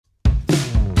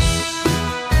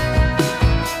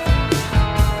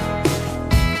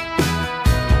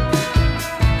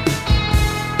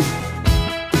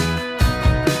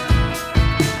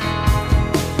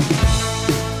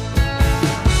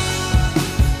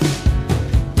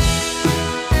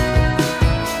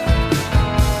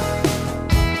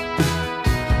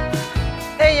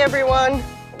everyone.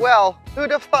 Well,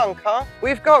 who'd have thunk, huh?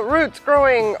 We've got roots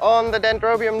growing on the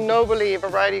Dendrobium nobile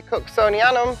variety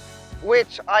cooksonianum,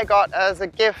 which I got as a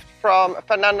gift from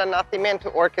Fernanda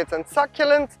Nacimiento Orchids and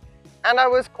Succulents, and I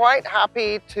was quite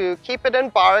happy to keep it in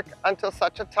bark until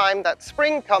such a time that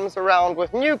spring comes around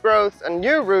with new growth and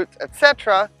new roots,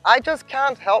 etc. I just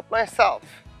can't help myself.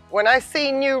 When I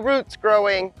see new roots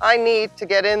growing, I need to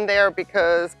get in there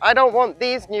because I don't want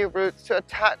these new roots to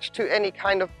attach to any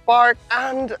kind of bark.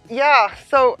 And yeah,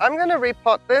 so I'm gonna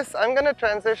repot this. I'm gonna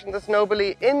transition this nobile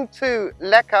into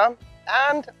Leca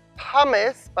and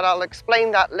pumice, but I'll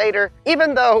explain that later,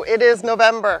 even though it is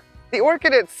November. The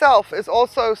orchid itself is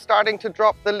also starting to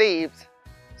drop the leaves.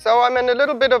 So I'm in a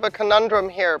little bit of a conundrum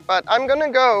here, but I'm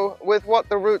gonna go with what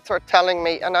the roots are telling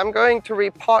me, and I'm going to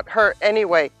repot her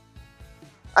anyway.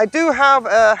 I do have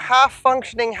a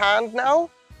half-functioning hand now.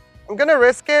 I'm gonna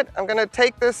risk it. I'm gonna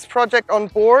take this project on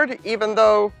board, even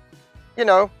though, you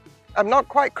know, I'm not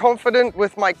quite confident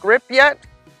with my grip yet,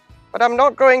 but I'm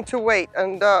not going to wait.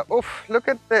 And oof, look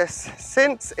at this.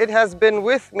 Since it has been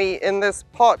with me in this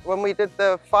pot when we did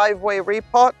the 5-way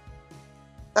repot,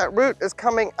 that root is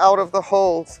coming out of the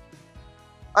holes.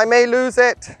 I may lose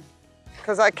it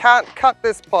because I can't cut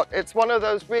this pot. It's one of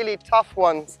those really tough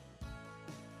ones.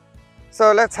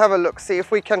 So let's have a look, see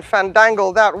if we can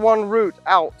fandangle that one root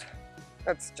out.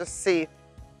 Let's just see.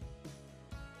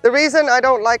 The reason I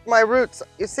don't like my roots,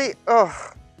 you see,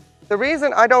 the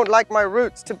reason I don't like my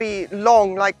roots to be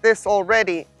long like this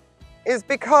already is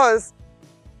because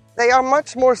they are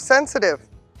much more sensitive.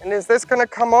 And is this gonna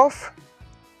come off?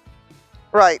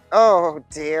 Right, oh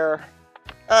dear.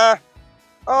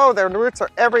 Oh, their roots are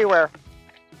everywhere.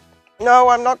 No,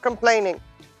 I'm not complaining.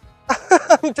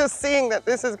 I'm just seeing that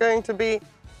this is going to be,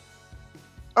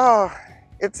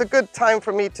 it's a good time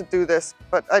for me to do this,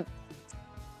 but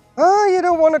you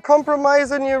don't want to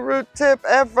compromise on your root tip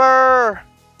ever.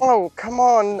 Oh, come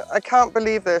on, I can't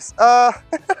believe this. Oh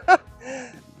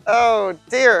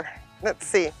dear, let's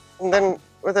see. And then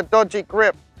with a dodgy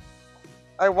grip,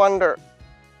 I wonder.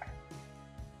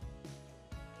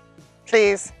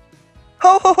 Please.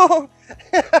 Oh!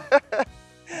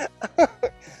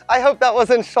 I hope that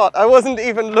wasn't shot. I wasn't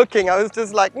even looking. I was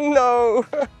just like, no.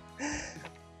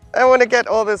 I want to get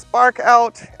all this bark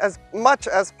out as much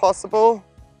as possible.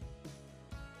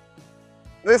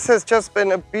 This has just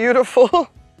been a beautiful,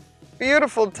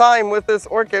 beautiful time with this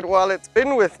orchid while it's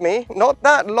been with me. Not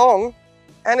that long,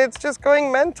 and it's just going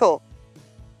mental.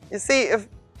 You see,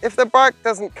 if the bark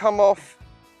doesn't come off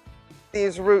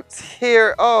these roots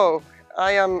here, oh,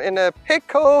 I am in a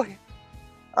pickle.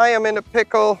 I am in a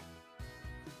pickle.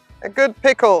 A good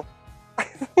pickle.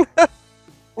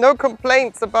 No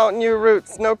complaints about new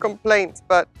roots, no complaints,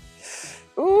 but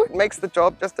ooh, it makes the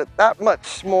job just that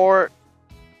much more.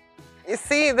 You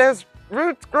see, there's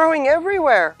roots growing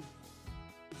everywhere.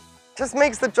 Just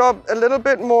makes the job a little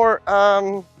bit more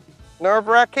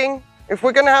nerve-wracking. If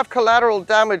we're gonna have collateral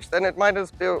damage, then it might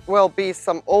as well be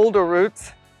some older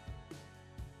roots.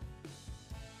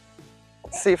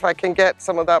 Let's see if I can get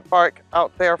some of that bark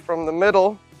out there from the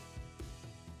middle.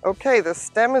 Okay, the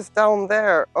stem is down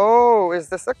there. Oh, is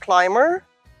this a climber?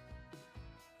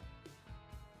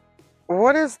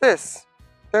 What is this?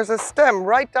 There's a stem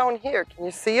right down here. Can you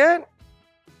see it?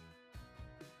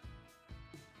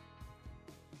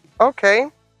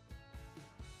 Okay.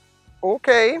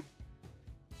 Okay.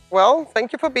 Well,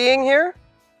 thank you for being here.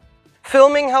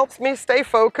 Filming helps me stay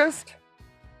focused.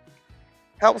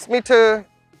 Helps me to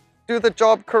do the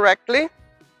job correctly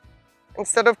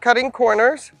instead of cutting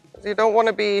corners. You don't want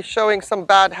to be showing some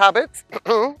bad habits.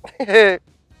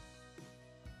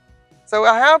 So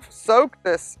I have soaked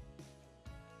this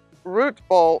root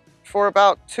ball for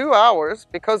about 2 hours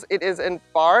because it is in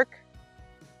bark.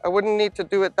 I wouldn't need to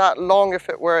do it that long if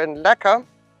it were in Leca,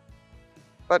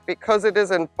 but because it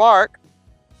is in bark,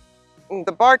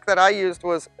 the bark that I used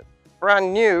was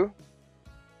brand new.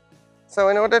 So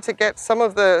in order to get some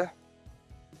of the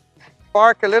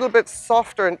bark a little bit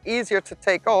softer and easier to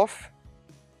take off,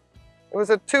 it was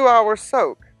a 2-hour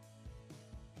soak.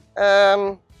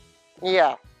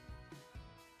 Yeah.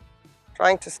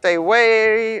 Trying to stay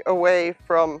way away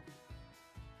from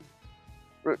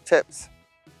root tips.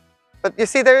 But you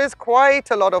see, there is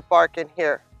quite a lot of bark in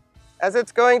here. As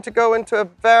it's going to go into a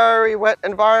very wet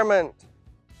environment,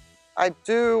 I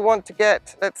do want to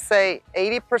get, let's say,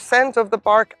 80% of the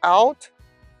bark out.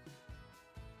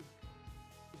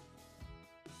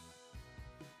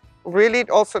 Really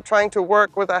also trying to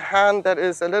work with a hand that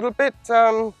is a little bit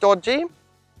dodgy.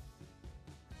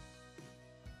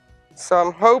 So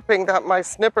I'm hoping that my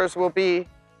snippers will be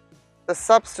the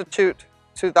substitute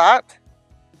to that.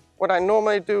 what I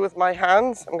normally do with my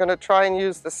hands. I'm going to try and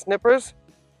use the snippers.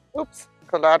 Oops,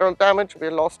 collateral damage.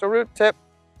 We lost a root tip.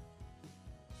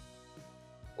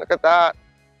 Look at that.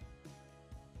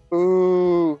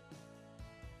 Ooh.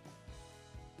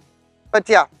 But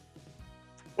yeah.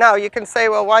 Now you can say,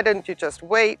 well, why didn't you just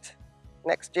wait?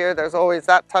 Next year, there's always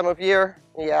that time of year.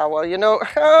 Yeah, well, you know,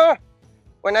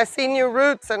 when I see new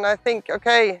roots and I think,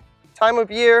 okay, time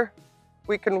of year,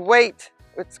 we can wait.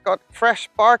 It's got fresh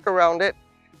bark around it.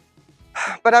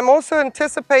 But I'm also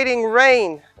anticipating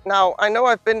rain. Now, I know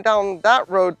I've been down that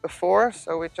road before,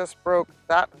 so we just broke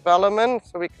that velamen,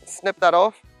 so we can snip that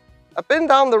off. I've been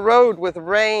down the road with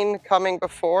rain coming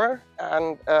before,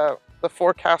 and the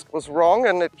forecast was wrong,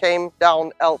 and it came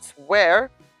down elsewhere,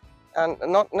 and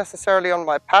not necessarily on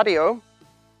my patio.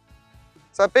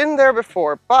 So I've been there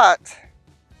before, but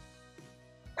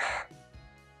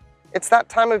it's that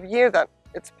time of year that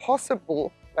it's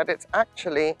possible that it's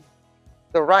actually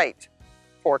the right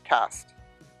forecast.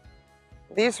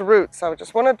 These roots, I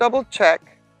just want to double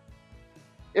check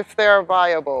if they are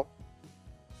viable.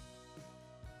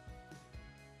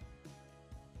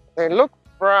 They look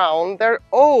brown, they're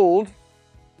old.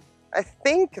 I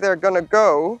think they're gonna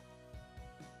go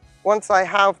once I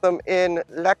have them in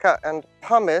Leca and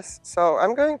pumice. So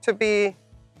I'm going to be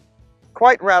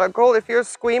quite radical. If you're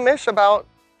squeamish about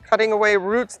cutting away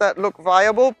roots that look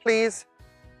viable, please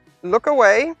look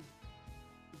away.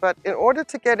 But in order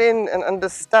to get in and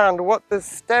understand what this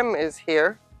stem is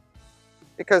here,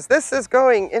 because this is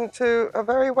going into a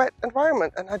very wet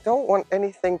environment and I don't want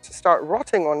anything to start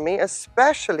rotting on me,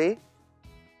 especially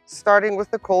starting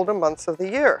with the colder months of the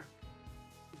year.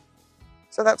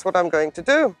 So that's what I'm going to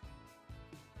do.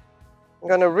 I'm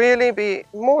going to really be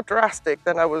more drastic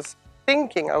than I was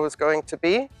thinking I was going to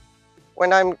be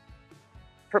when I'm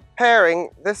preparing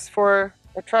this for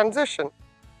a transition.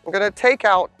 I'm going to take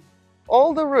out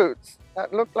all the roots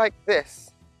that look like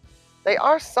this. They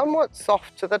are somewhat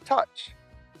soft to the touch,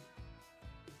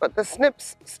 but the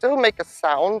snips still make a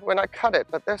sound when I cut it,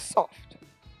 but they're soft.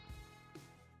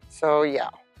 So yeah,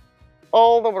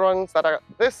 all the ones that are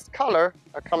this color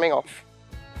are coming off.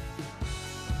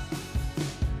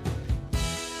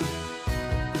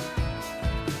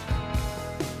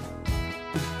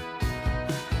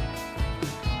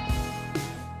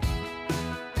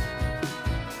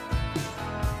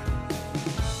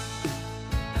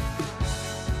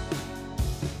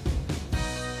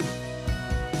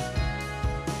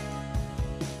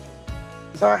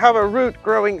 So I have a root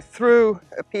growing through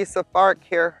a piece of bark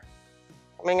here,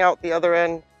 coming out the other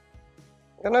end.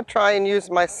 I'm going to try and use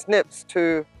my snips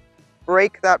to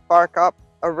break that bark up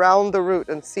around the root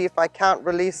and see if I can't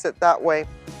release it that way.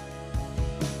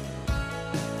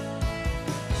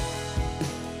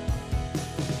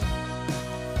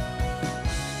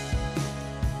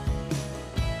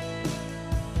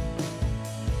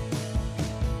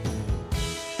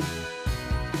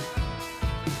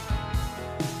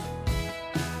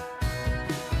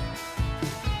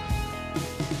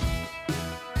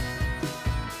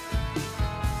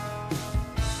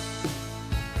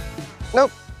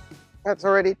 Nope, that's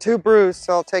already too bruised,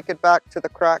 so I'll take it back to the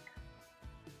crack.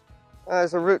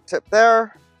 There's a root tip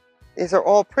there. These are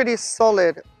all pretty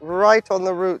solid right on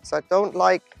the roots. I don't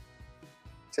like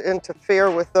to interfere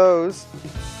with those.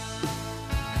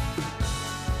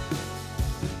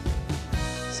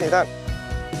 See that?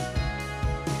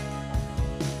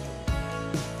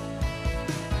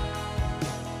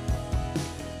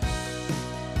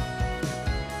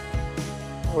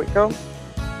 There we go.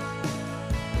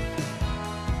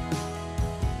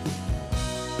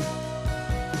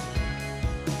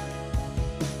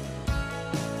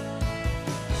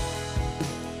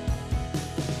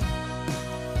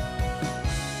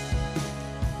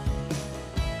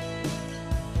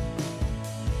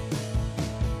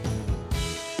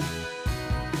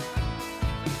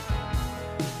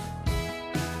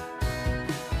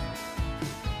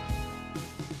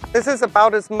 This is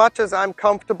about as much as I'm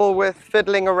comfortable with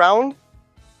fiddling around.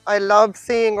 I love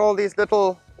seeing all these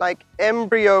little like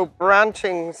embryo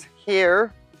branchings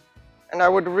here, and I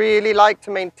would really like to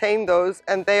maintain those,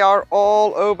 and they are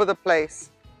all over the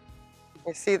place.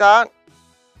 You see that?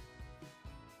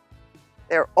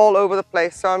 They're all over the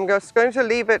place, so I'm just going to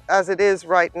leave it as it is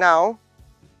right now.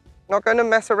 Not going to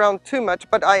mess around too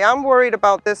much, but I am worried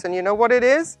about this, and you know what it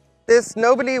is? This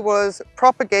nobile was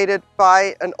propagated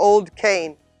by an old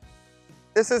cane.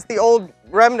 This is the old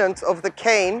remnants of the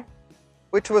cane,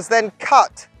 which was then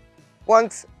cut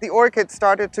once the orchid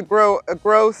started to grow a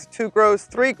growth, 2 growths,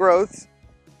 3 growths,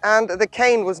 and the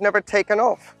cane was never taken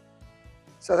off.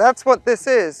 So that's what this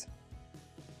is.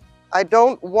 I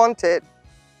don't want it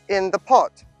in the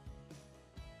pot.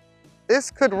 this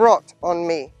could rot on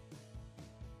me.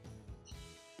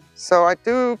 So I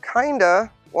do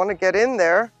kinda want to get in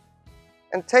there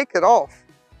and take it off,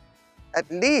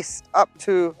 at least up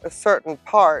to a certain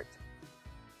part.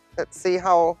 Let's see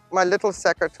how my little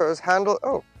secateurs handle.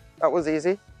 Oh, that was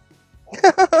easy.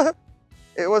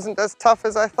 It wasn't as tough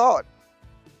as I thought.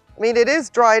 I mean, it is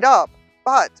dried up,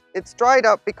 but it's dried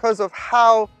up because of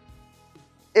how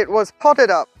it was potted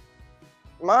up.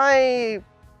 My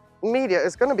media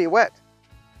is going to be wet.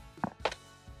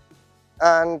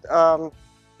 And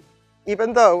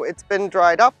even though it's been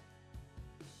dried up,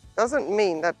 doesn't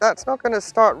mean that that's not going to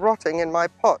start rotting in my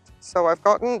pot. So I've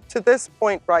gotten to this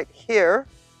point right here.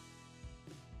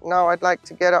 Now I'd like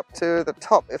to get up to the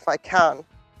top if I can.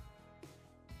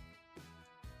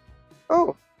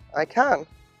 Oh, I can.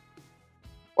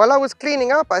 While I was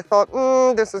cleaning up, I thought,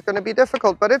 this is going to be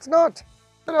difficult, but it's not.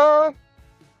 Ta-da!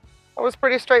 That was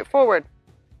pretty straightforward.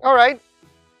 All right,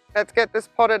 let's get this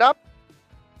potted up.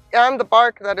 And the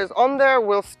bark that is on there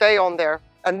will stay on there.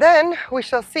 And then we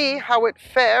shall see how it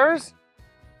fares,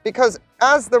 because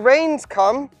as the rains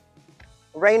come,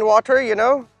 rainwater, you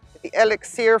know, the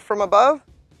elixir from above,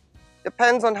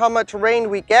 depends on how much rain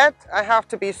we get. I have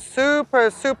to be super,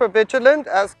 super vigilant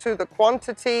as to the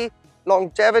quantity,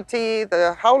 longevity,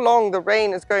 how long the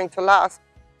rain is going to last,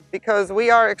 because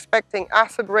we are expecting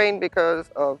acid rain because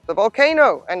of the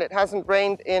volcano, and it hasn't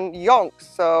rained in yonks.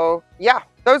 So yeah,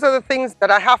 those are the things that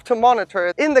I have to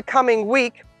monitor in the coming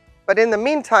week. But in the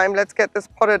meantime, let's get this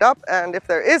potted up, and if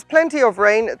there is plenty of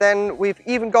rain, then we've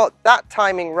even got that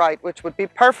timing right, which would be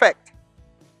perfect.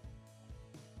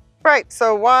 Right,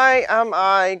 so why am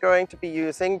I going to be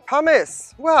using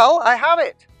pumice? Well, I have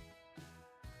it.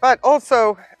 But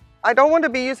also, I don't want to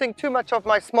be using too much of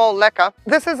my small Leca.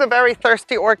 This is a very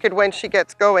thirsty orchid when she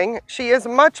gets going. She is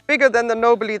much bigger than the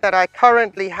nobile that I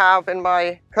currently have in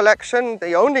my collection,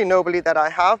 the only nobile that I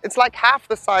have. It's like half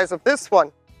the size of this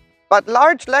one. But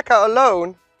large Leca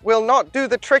alone will not do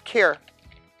the trick here.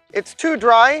 It's too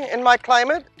dry in my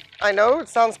climate. I know it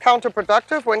sounds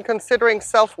counterproductive when considering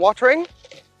self-watering,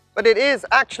 but it is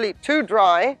actually too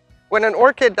dry when an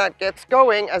orchid that gets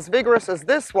going as vigorous as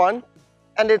this one,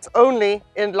 and it's only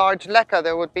in large Leca.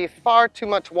 There would be far too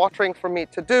much watering for me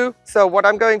to do. So what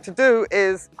I'm going to do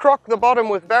is crock the bottom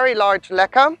with very large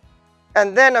Leca,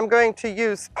 and then I'm going to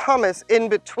use pumice in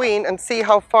between and see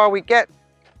how far we get.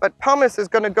 But pumice is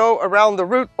going to go around the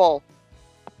root ball,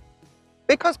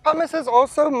 because pumice is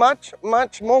also much,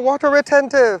 much more water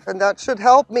retentive, and that should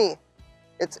help me.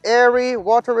 It's airy,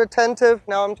 water retentive.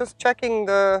 Now I'm just checking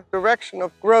the direction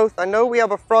of growth. I know we have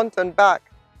a front and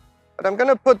back, but I'm going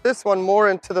to put this one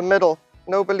more into the middle.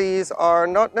 Nobiles are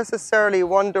not necessarily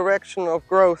one direction of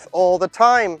growth all the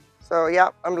time. So yeah,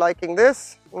 I'm liking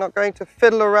this. I'm not going to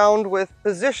fiddle around with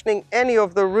positioning any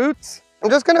of the roots. I'm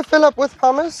just going to fill up with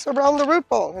pumice around the root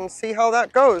ball and see how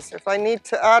that goes. If I need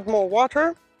to add more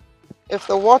water, if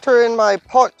the water in my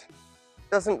pot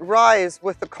doesn't rise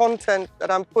with the content that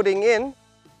I'm putting in,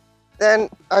 then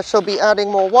I shall be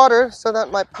adding more water so that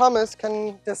my pumice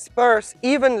can disperse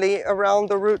evenly around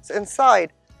the roots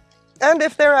inside. And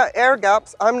if there are air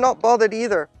gaps, I'm not bothered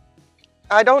either.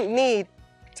 I don't need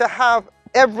to have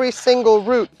every single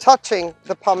root touching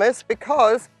the pumice,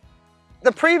 because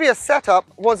the previous setup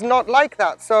was not like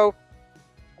that. So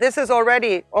this is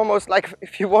already almost like,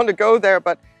 if you want to go there,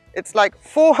 but it's like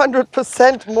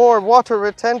 400% more water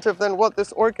retentive than what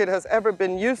this orchid has ever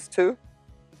been used to.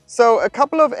 So a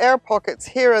couple of air pockets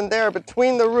here and there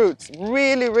between the roots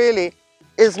really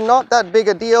is not that big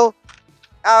a deal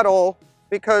at all,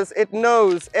 because it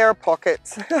knows air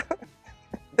pockets.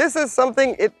 This is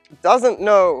something it doesn't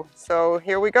know. So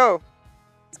here we go.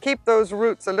 Let's keep those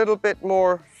roots a little bit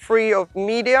more free of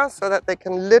media so that they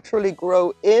can literally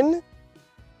grow in.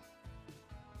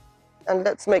 And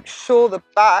let's make sure the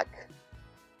back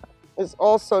is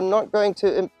also not going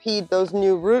to impede those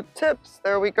new root tips.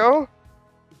 There we go.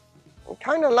 I'm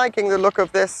kind of liking the look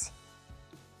of this.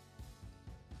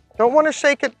 Don't want to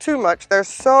shake it too much. There's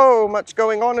so much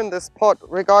going on in this pot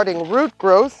regarding root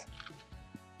growth.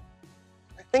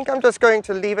 I think I'm just going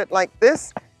to leave it like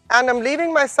this. And I'm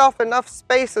leaving myself enough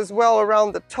space as well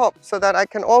around the top so that I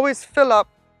can always fill up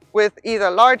with either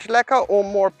large Leca or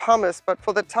more pumice. But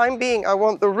for the time being, I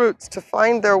want the roots to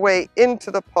find their way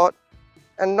into the pot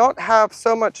and not have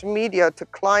so much media to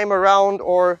climb around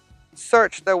or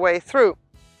search their way through.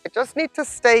 I just need to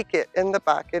stake it in the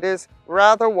back. It is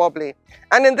rather wobbly.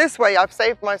 And in this way, I've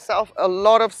saved myself a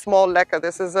lot of small Leca.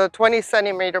 This is a 20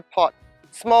 centimeter pot.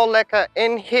 Small Leca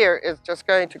in here is just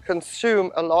going to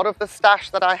consume a lot of the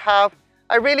stash that I have.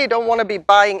 I really don't want to be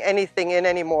buying anything in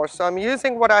anymore. So I'm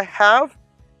using what I have,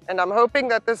 and I'm hoping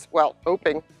that this, well,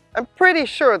 I'm pretty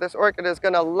sure this orchid is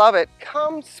going to love it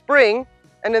come spring.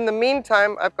 And in the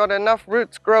meantime, I've got enough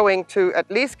roots growing to at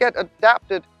least get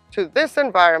adapted to this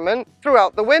environment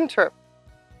throughout the winter.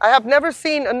 I have never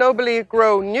seen a nobile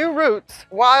grow new roots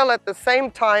while at the same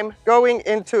time going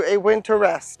into a winter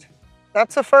rest.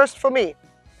 That's a first for me.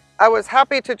 I was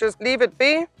happy to just leave it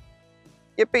be.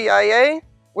 Yippee-yi-yay,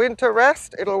 winter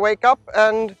rest. It'll wake up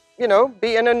and, you know,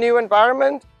 be in a new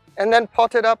environment and then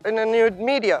pot it up in a new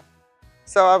media.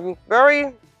 So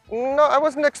I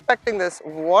wasn't expecting this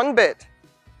one bit.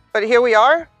 But here we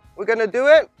are. We're going to do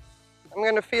it. I'm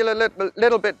going to feel a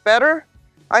little bit better.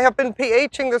 I have been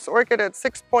pHing this orchid at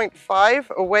 6.5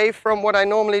 away from what I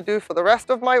normally do for the rest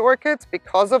of my orchids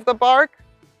because of the bark.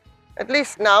 At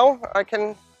least now I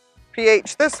can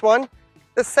pH this one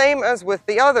the same as with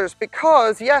the others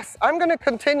because, yes, I'm going to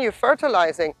continue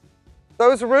fertilizing.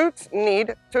 Those roots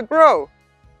need to grow.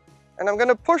 And I'm going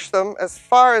to push them as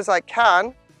far as I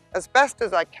can, as best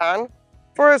as I can,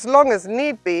 for as long as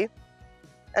need be.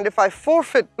 And if I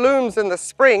forfeit blooms in the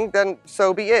spring, then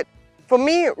so be it. For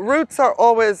me, roots are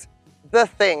always the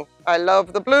thing. I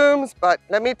love the blooms, but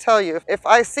let me tell you, if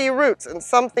I see roots and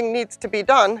something needs to be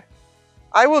done,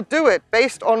 I will do it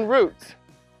based on roots.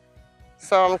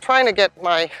 So I'm trying to get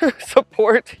my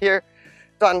support here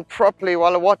done properly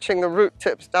while watching the root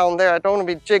tips down there. I don't want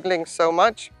to be jiggling so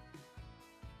much.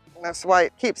 And that's why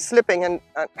it keeps slipping, and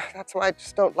that's why I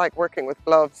just don't like working with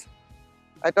gloves.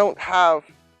 I don't have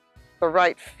the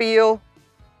right feel.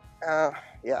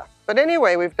 Yeah, but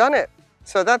anyway, we've done it.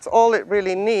 So that's all it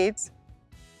really needs.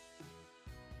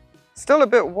 Still a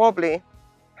bit wobbly,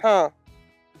 huh?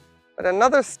 But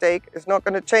another stake is not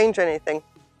going to change anything.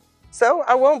 So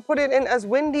I won't put it in as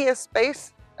windy a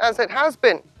space as it has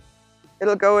been.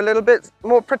 It'll go a little bit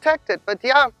more protected, but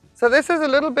yeah. So this is a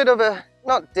little bit of a,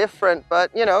 not different,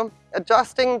 but you know,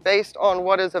 adjusting based on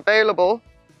what is available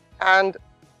and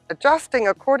adjusting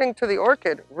according to the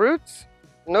orchid. Roots,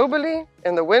 nobile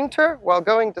in the winter while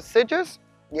going deciduous.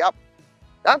 Yep,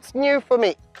 that's new for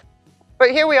me.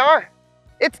 But here we are.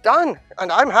 It's done,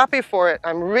 and I'm happy for it.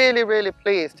 I'm really, really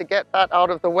pleased to get that out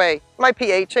of the way. My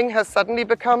pHing has suddenly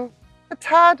become a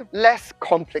tad less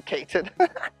complicated.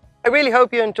 I really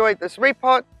hope you enjoyed this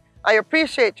repot. I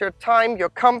appreciate your time, your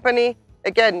company.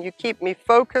 Again, you keep me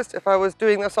focused. If I was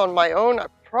doing this on my own, I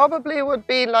probably would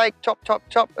be like chop, chop,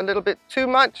 chop, a little bit too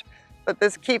much, but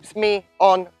this keeps me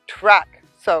on track.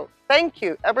 So thank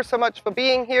you ever so much for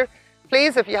being here.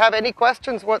 Please, if you have any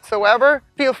questions whatsoever,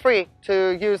 feel free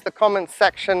to use the comments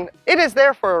section. It is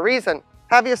there for a reason.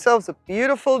 Have yourselves a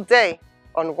beautiful day.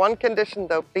 On one condition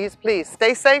though, please, please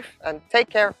stay safe and take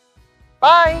care.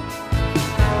 Bye.